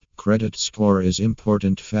Credit score is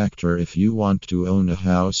important factor if you want to own a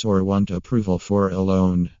house or want approval for a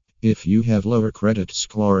loan. If you have lower credit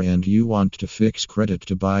score and you want to fix credit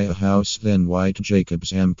to buy a house, then White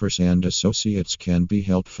Jacobs Ampersand Associates can be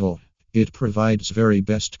helpful. It provides very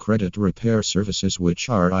best credit repair services which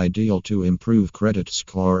are ideal to improve credit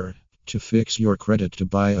score. To fix your credit to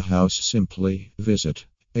buy a house, simply visit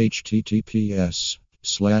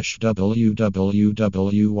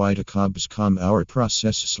https://www.whitejacobs.com. Our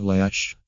process/